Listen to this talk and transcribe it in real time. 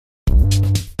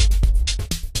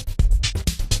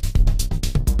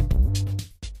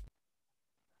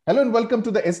Hello and welcome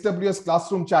to the SWS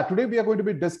Classroom Chat. Today we are going to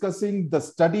be discussing the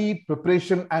study,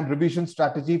 preparation and revision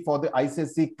strategy for the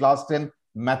ICSE Class 10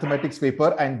 Mathematics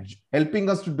paper, and helping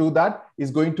us to do that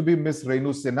is going to be Ms.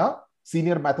 Renu Sinha,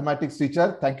 Senior Mathematics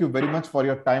Teacher. Thank you very much for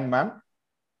your time, ma'am.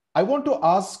 I want to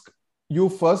ask you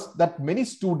first that many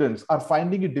students are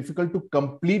finding it difficult to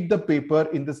complete the paper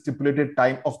in the stipulated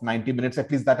time of 90 minutes. At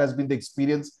least that has been the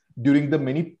experience during the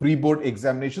many pre-board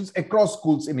examinations across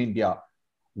schools in India.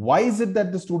 Why is it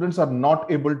that the students are not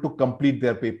able to complete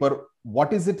their paper?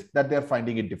 What is it that they're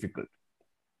finding it difficult?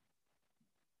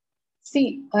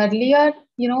 See, earlier,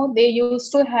 they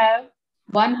used to have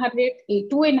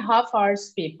 2.5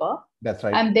 hours paper. That's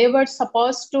right. And they were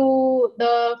supposed to,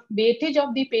 the weightage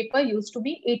of the paper used to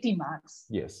be 80 marks.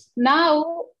 Yes.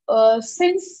 Now,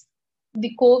 since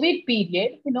the COVID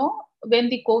period, when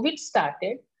the COVID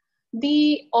started,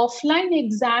 the offline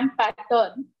exam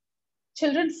pattern,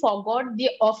 children forgot the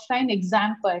offline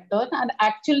exam pattern and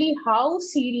actually how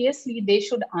seriously they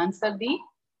should answer the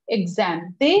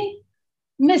exam. They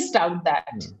missed out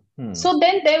that. So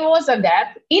then there was a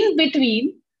gap in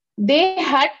between. They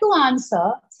had to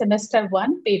answer semester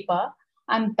 1 paper,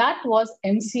 and that was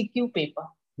MCQ paper.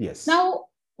 Yes. Now,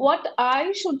 what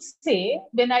I should say,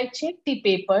 when I checked the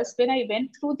papers, when I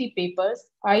went through the papers,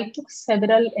 I took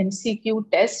several MCQ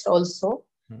tests also.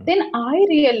 Then I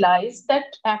realized that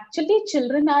actually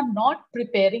children are not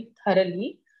preparing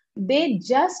thoroughly. They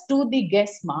just do the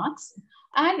guess marks.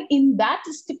 And in that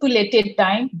stipulated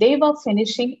time, they were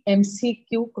finishing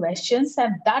MCQ questions,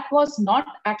 and that was not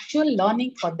actual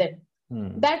learning for them.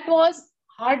 That was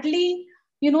hardly,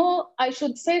 I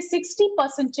should say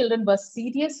 60% children were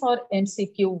serious for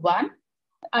MCQ 1,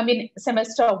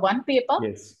 semester 1 paper.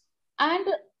 Yes. And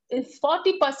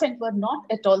 40% were not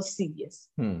at all serious.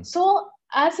 So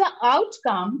as an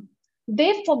outcome,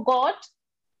 they forgot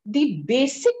the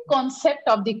basic concept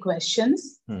of the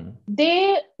questions.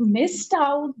 They missed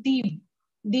out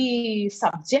the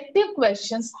subjective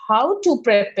questions, how to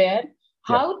prepare,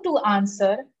 how to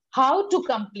answer, how to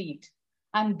complete.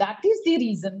 And that is the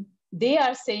reason they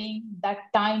are saying that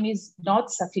time is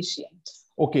not sufficient.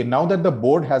 Okay, now that the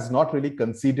board has not really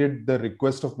considered the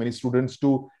request of many students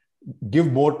to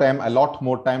give more time, a lot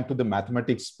more time to the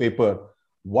mathematics paper,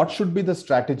 what should be the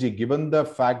strategy given the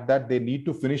fact that they need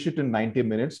to finish it in 90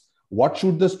 minutes? What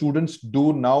should the students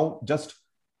do now just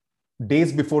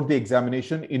days before the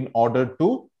examination in order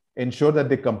to ensure that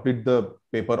they complete the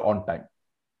paper on time?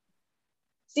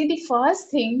 See, the first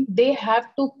thing, they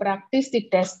have to practice the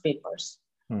test papers.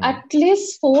 At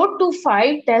least 4 to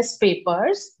 5 test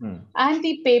papers, and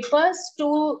the papers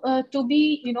to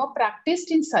be practiced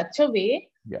in such a way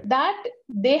that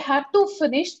they have to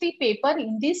finish the paper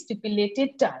in the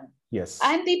stipulated time. Yes.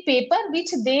 And the paper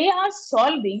which they are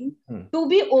solving to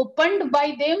be opened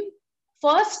by them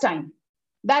first time.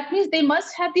 That means they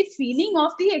must have the feeling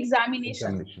of the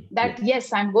examination. That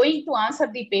yes, I'm going to answer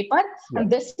the paper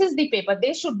and this is the paper.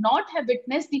 They should not have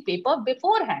witnessed the paper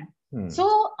beforehand.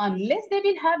 So unless they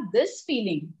will have this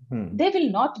feeling, they will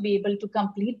not be able to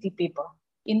complete the paper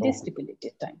in the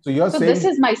stipulated time. So you're saying, this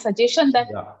is my suggestion that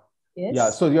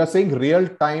so you're saying real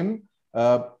time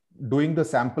doing the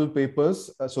sample papers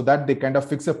so that they kind of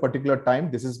fix a particular time.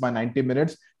 This is my 90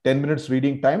 minutes, 10 minutes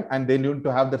reading time, and they need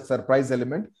to have that surprise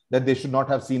element that they should not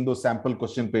have seen those sample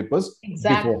question papers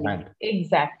beforehand.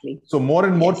 Exactly. So more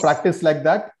and more practice like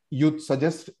that, you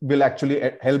suggest will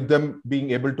actually help them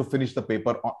being able to finish the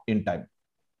paper in time.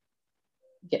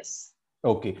 Yes.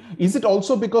 Okay. Is it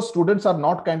also because students are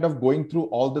not kind of going through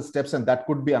all the steps, and that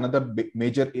could be another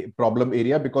major problem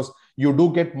area, because you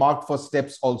do get marked for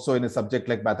steps also in a subject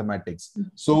like mathematics.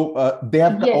 So they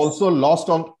have also lost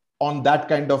on that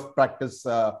kind of practice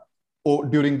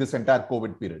during this entire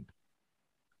COVID period.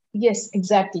 Yes,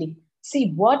 exactly.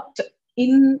 See, what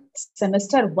in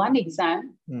semester 1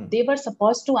 exam, they were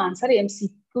supposed to answer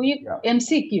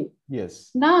MCQ. Yes.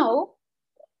 Now,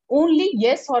 only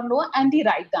yes or no and the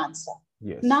right answer.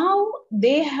 Yes. Now,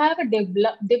 they have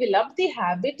developed the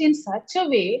habit in such a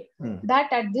way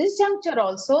that at this juncture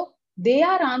also, they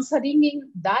are answering in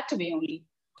that way only.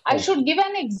 I should give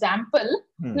an example.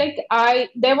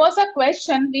 There was a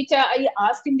question which I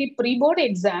asked in the pre-board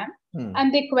exam,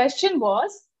 and the question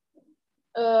was,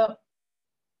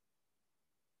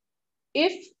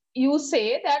 if you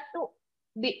say that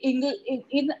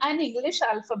in an English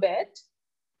alphabet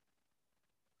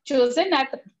chosen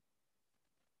at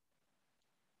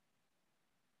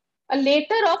a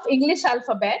letter of English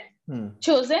alphabet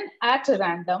chosen at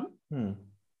random,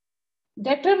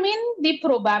 determine the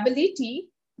probability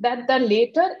that the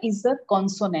letter is a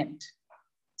consonant.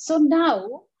 So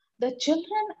now the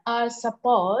children are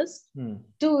supposed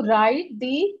to write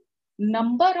the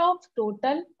number of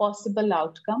total possible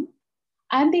outcome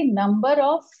and the number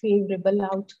of favorable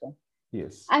outcome.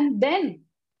 Yes. And then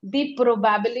the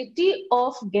probability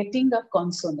of getting a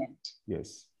consonant.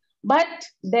 Yes. But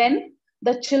then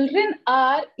the children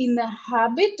are in the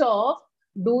habit of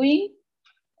doing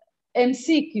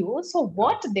MCQ. So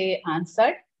what they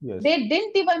answered, they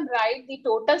didn't even write the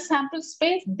total sample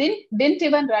space, didn't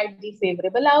even write the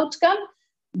favorable outcome,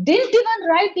 didn't even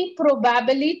write the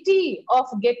probability of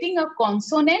getting a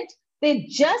consonant. They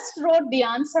just wrote the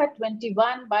answer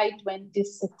 21 by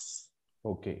 26.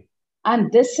 Okay.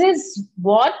 And this is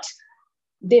what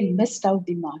they missed out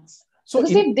the marks. So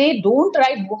because if they don't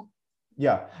write...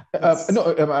 Yeah.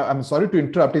 No, I'm sorry to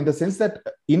interrupt, in the sense that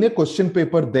in a question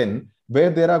paper then, where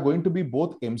there are going to be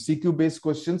both MCQ based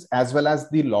questions as well as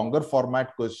the longer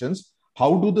format questions,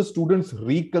 how do the students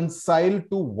reconcile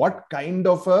to what kind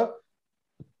of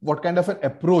an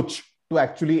approach to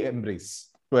actually embrace,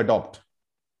 to adopt?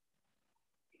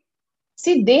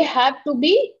 See, they have to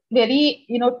be very,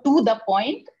 to the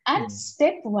point and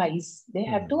stepwise. They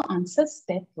have to answer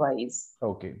stepwise.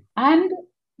 Okay. And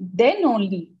then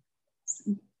only.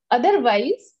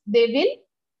 Otherwise, they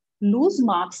will lose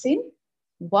marks in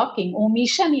working,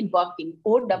 omission in working.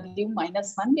 OW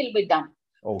 -1 will be done.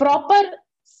 Okay. Proper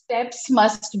steps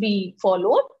must be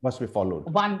followed.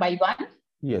 One by one.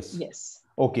 Yes. Yes.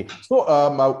 Okay.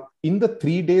 So in the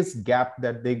 3 days gap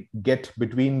that they get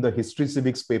between the history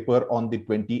civics paper on the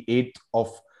 28th of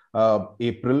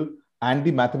April and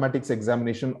the mathematics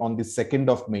examination on the 2nd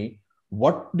of May,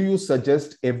 what do you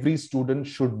suggest every student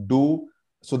should do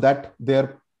so that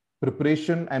their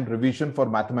preparation and revision for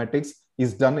mathematics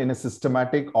is done in a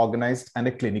systematic, organized, and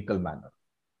a clinical manner?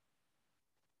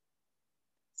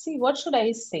 See, what should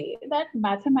I say? That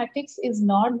mathematics is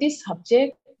not the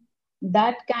subject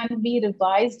that can be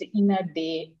revised in a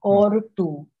day or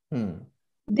two.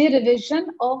 The revision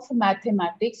of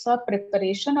mathematics or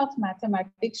preparation of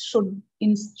mathematics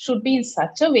should be in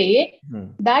such a way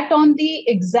that on the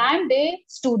exam day,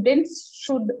 students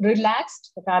should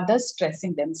relax rather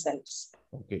stressing themselves.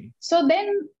 Okay. So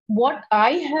then what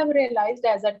I have realized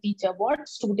as a teacher, what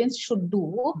students should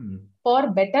do for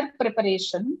better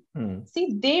preparation, see,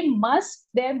 there must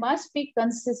be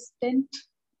consistent,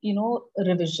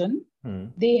 revision.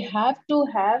 They have to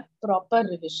have proper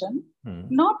revision.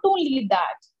 Not only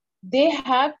that, they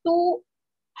have to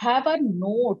have a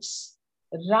notes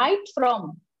right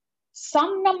from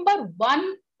sum number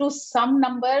 1 to sum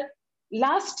number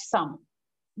last sum.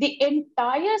 The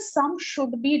entire sum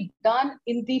should be done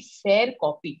in the fair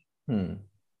copy.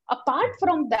 Apart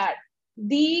from that,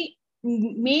 the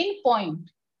main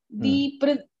point, the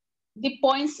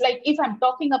points, like if I'm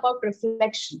talking about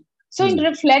reflection. So in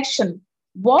reflection,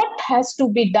 what has to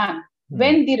be done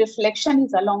when the reflection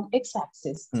is along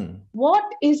x-axis? What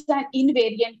is an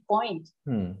invariant point?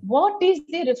 What is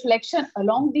the reflection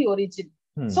along the origin?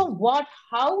 So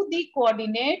how the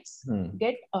coordinates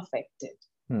get affected?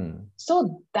 So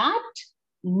that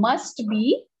must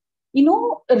be,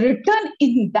 written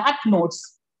in that notes.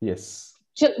 Yes.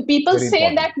 People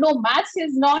say that no, maths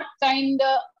is not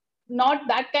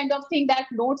that kind of thing that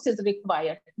notes is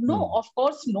required. No, of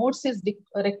course, notes is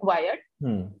required.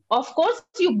 Of course,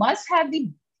 you must have the,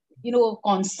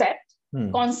 concept.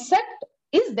 Concept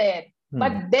is there,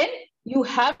 but then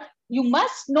you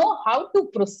must know how to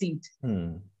proceed.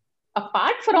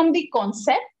 Apart from the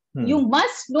concept, you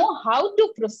must know how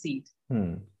to proceed.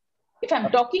 If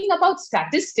I'm talking about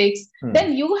statistics,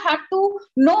 then you have to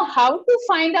know how to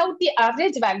find out the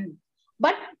average value.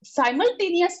 But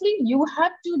simultaneously, you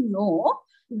have to know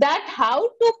that how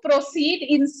to proceed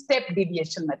in step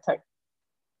deviation method.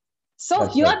 So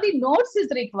that's here right. The notes is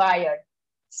required.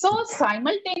 So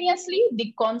simultaneously,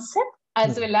 the concept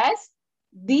as well as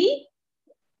the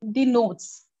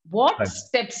notes. What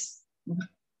steps?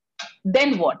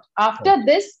 Then what? After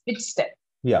this, which step?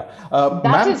 Yeah.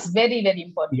 That is very, very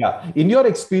important. Yeah. In your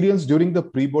experience during the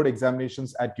pre-board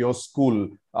examinations at your school,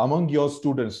 among your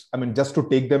students, I mean, just to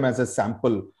take them as a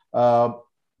sample,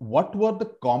 what were the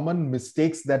common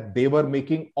mistakes that they were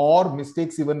making, or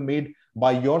mistakes even made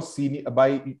by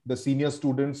the senior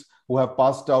students who have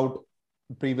passed out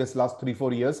previous last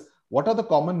 3-4 years? What are the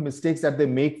common mistakes that they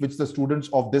make, which the students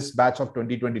of this batch of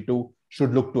 2022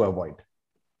 should look to avoid?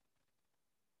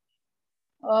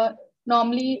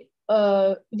 Normally,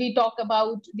 we talk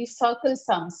about the circle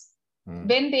sums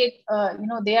when they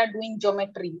are doing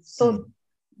geometry. So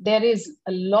there is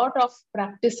a lot of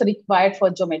practice required for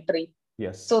geometry.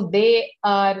 Yes. So they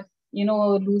are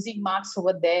losing marks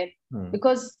over there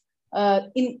because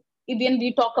in when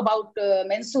we talk about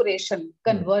mensuration,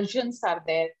 conversions are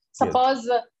there. Suppose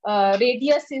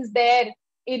radius is there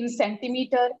in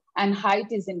centimeter and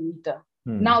height is in meter.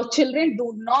 Now, children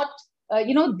do not,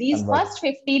 these first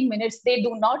 15 minutes, they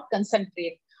do not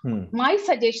concentrate. My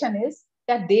suggestion is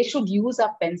that they should use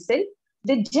a pencil.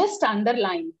 They just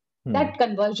underline that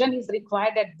conversion is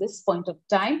required at this point of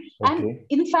time. And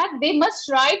in fact, they must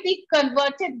write the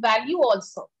converted value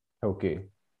also.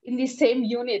 In the same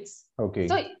units.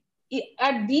 So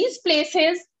at these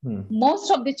places,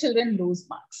 most of the children lose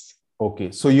marks.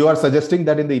 So you are suggesting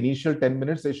that in the initial 10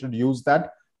 minutes, they should use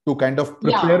that to kind of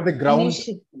prepare the ground,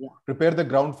 prepare the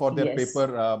ground for their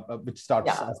paper, which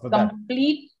starts after that.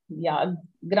 Complete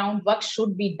groundwork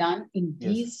should be done in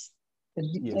these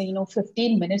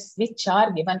 15 minutes which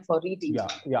are given for reading.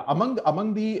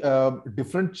 Among the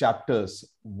different chapters,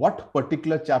 what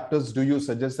particular chapters do you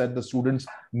suggest that the students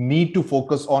need to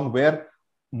focus on, where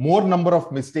more number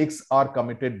of mistakes are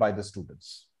committed by the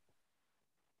students?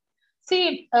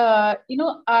 See, I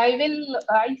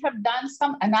have done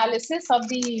some analysis of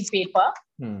the paper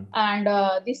and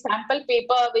the sample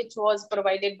paper which was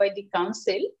provided by the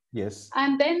council.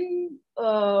 And then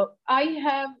I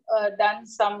have done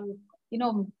some,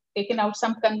 taken out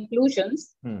some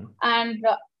conclusions. And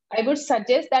I would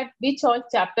suggest that which all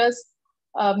chapters,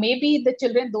 maybe the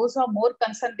children, those who are more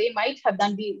concerned, they might have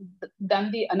done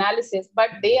the analysis, but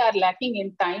they are lacking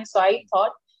in time. So I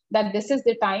thought that this is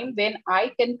the time when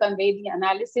I can convey the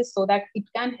analysis so that it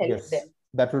can help them.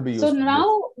 That will be useful. So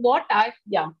now what I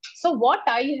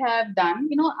have done,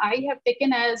 I have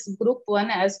taken as group 1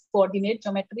 as coordinate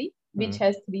geometry, which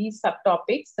has 3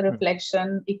 subtopics: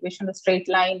 reflection, equation of straight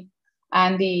line,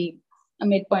 and the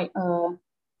midpoint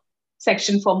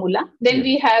section formula. Then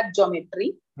we have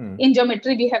geometry. In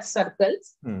geometry, we have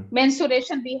circles.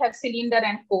 Mensuration, we have cylinder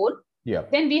and cone.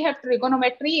 Then we have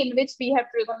trigonometry, in which we have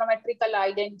trigonometrical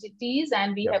identities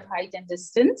and we have height and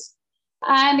distance.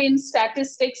 And in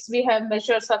statistics, we have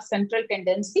measures of central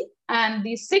tendency. And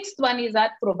the 6th one is our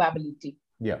probability.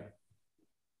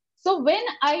 So when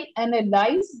I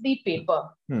analyzed the paper,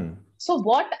 so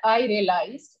what I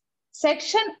realized,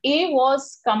 section A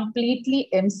was completely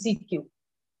MCQ.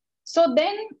 So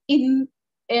then in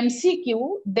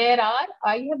MCQ,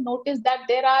 I have noticed that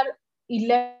there are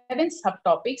 11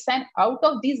 subtopics, and out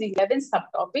of these 11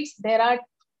 subtopics,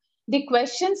 the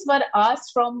questions were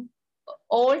asked from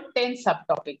all 10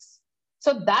 subtopics.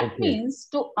 So that means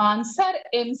to answer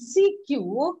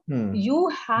MCQ, you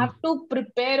have to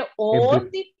prepare all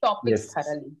the topics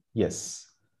thoroughly.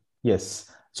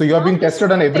 So you are being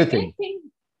tested on everything.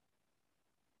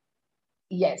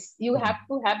 Yes, you have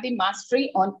to have the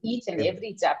mastery on each and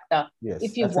every chapter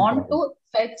if you want to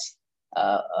fetch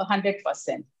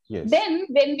 100%. Then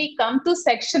when we come to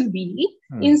section B,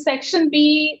 in section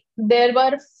B, there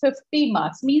were 50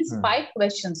 marks, means 5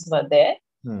 questions were there.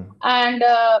 And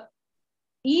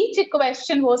each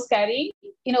question was carrying,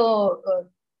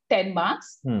 10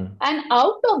 marks. And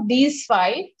out of these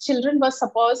 5, children were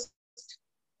supposed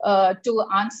to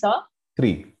answer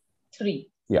 3.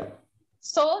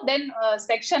 So then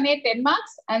section A 10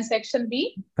 marks and section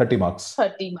B 30 marks.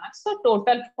 So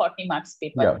total 40 marks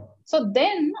paper. So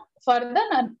then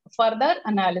further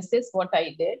analysis, what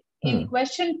I did in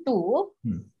question 2,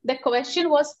 the question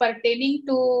was pertaining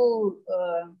to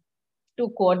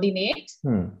coordinate,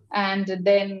 and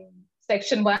then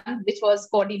section 1, which was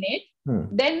coordinate.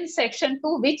 Then section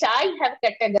 2, which I have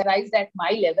categorized at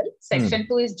my level. Section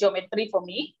 2 is geometry for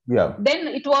me. Then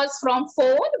it was from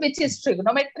 4, which is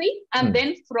trigonometry, and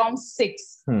then from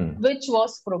 6, which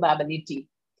was probability.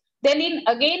 Then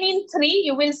again in 3,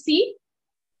 you will see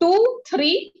 2,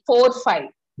 3, 4, 5.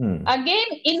 Again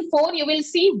in 4, you will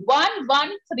see 1,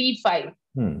 1, 3, 5.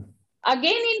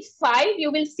 Again in 5,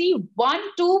 you will see 1,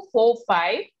 2, 4,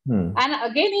 5. And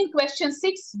again in question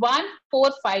 6, 1,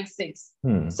 4, 5, 6.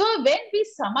 So when we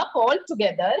sum up all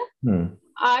together,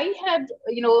 I have,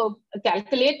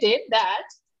 calculated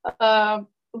that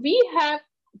we have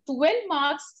 12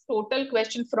 marks total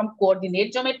question from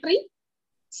coordinate geometry,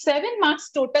 7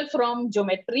 marks total from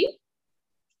geometry,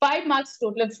 5 marks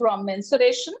total from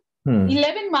mensuration,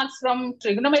 11 marks from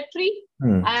trigonometry,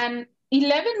 and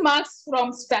 11 marks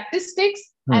from statistics,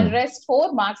 and rest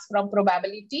 4 marks from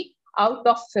probability out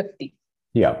of 50.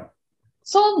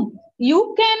 So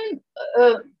you can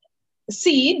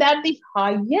see that the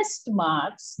highest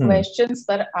marks questions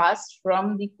were asked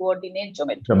from the coordinate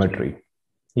geometry.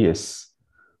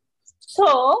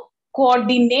 So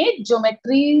coordinate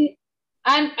geometry,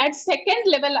 and at second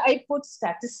level, I put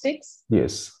statistics.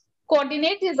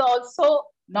 Coordinate is also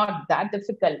not that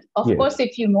difficult. Of Yes. course,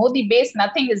 if you know the base,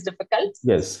 nothing is difficult.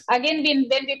 Yes. Again,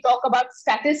 when we talk about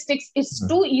statistics, it's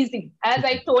too easy. As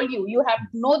I told you, you have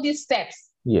to know these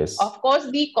steps. Yes. Of course,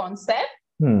 the concept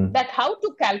that how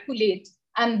to calculate,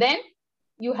 and then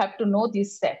you have to know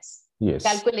these steps. Yes.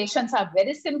 Calculations are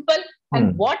very simple,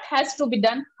 and what has to be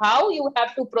done, how you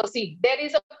have to proceed. There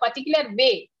is a particular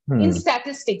way in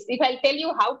statistics. If I tell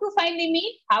you how to find the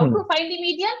mean, how to find the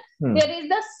median, there is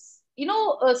this,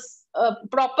 a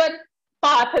proper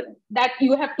path that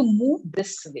you have to move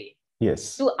this way.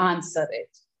 Yes. To answer it.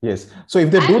 Yes. So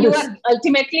if they do this,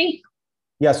 ultimately.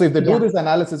 Yeah. So if they do this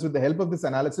analysis, with the help of this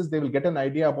analysis, they will get an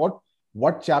idea about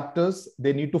what chapters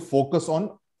they need to focus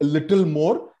on a little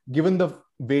more, given the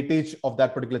weightage of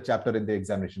that particular chapter in the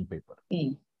examination paper.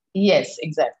 Yes,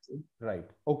 exactly. Right.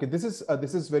 Okay. This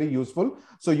is very useful.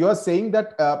 So you are saying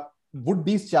that would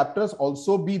these chapters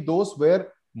also be those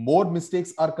where more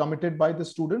mistakes are committed by the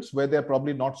students, where they're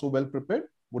probably not so well prepared?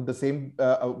 Would the same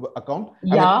account?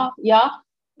 Yeah.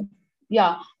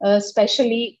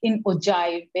 Especially in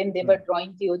ogive, when they were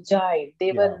drawing the ogive,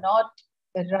 they were not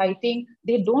writing.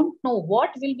 They don't know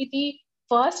what will be the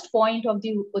first point of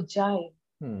the ogive.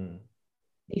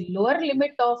 The lower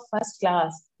limit of first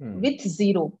class with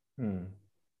 0.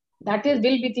 That will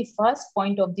be the first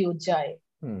point of the ogive.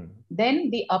 Then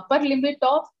the upper limit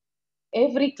of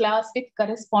every class with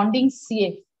corresponding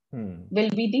CF will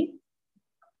be the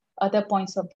other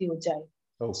points of the ogive.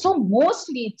 Okay. So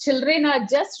mostly children are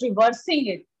just reversing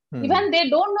it. Even they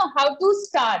don't know how to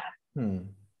start.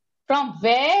 From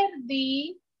where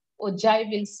the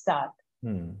ogive will start.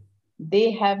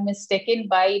 They have mistaken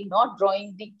by not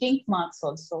drawing the kink marks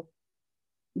also.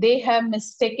 They have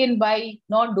mistaken by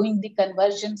not doing the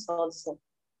conversions also.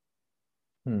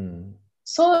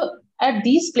 So at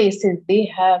these places, they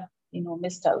have,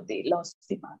 missed out, they lost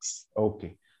the marks.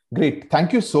 Okay, great.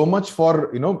 Thank you so much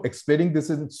for, explaining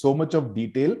this in so much of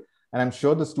detail. And I'm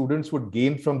sure the students would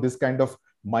gain from this kind of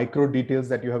micro details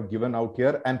that you have given out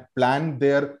here and plan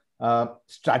their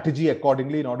strategy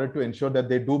accordingly in order to ensure that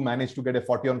they do manage to get a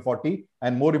 40 on 40.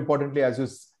 And more importantly, as you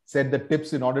said, the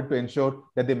tips in order to ensure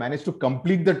that they manage to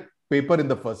complete the paper in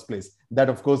the first place. That,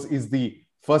 of course, is the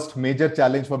first major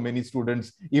challenge for many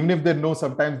students. Even if they know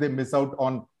sometimes they miss out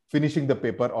on finishing the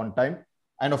paper on time.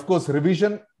 And of course,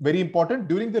 revision, very important.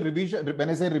 During the revision, when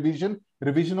I say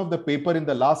revision of the paper in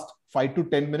the last 5 to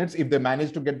 10 minutes, if they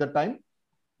manage to get the time,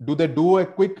 do they do a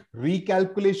quick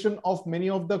recalculation of many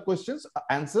of the questions,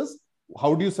 answers?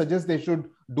 How do you suggest they should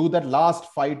do that last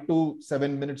 5 to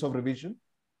 7 minutes of revision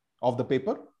of the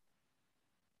paper?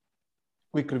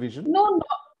 Quick revision? No.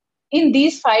 In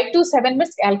these 5 to 7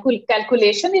 minutes,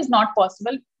 calculation is not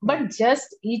possible, but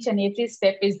just each and every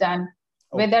step is done.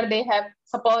 Okay. Whether they have,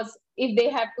 suppose, if they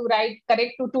have to write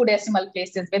correct to 2 decimal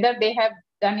places, whether they have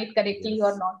done it correctly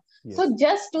or not. Yes. So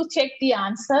just to check the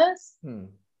answers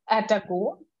at a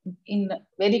go,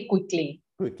 very quickly.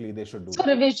 Quickly, they should do. So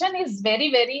revision is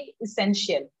very, very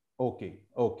essential. Okay.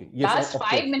 Yes, last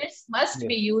 5 minutes must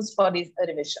be used for this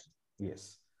revision.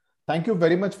 Yes. Thank you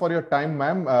very much for your time,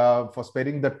 ma'am, for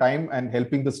sparing the time and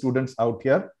helping the students out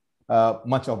here.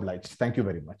 Much obliged. Thank you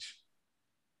very much.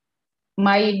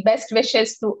 My best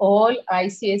wishes to all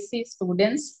ICSE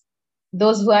students,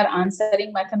 those who are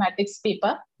answering mathematics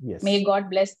paper. Yes. May God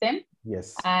bless them.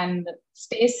 Yes. And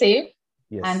stay safe.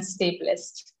 Yes. And stay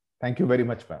blessed. Thank you very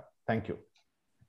much, ma'am. Thank you.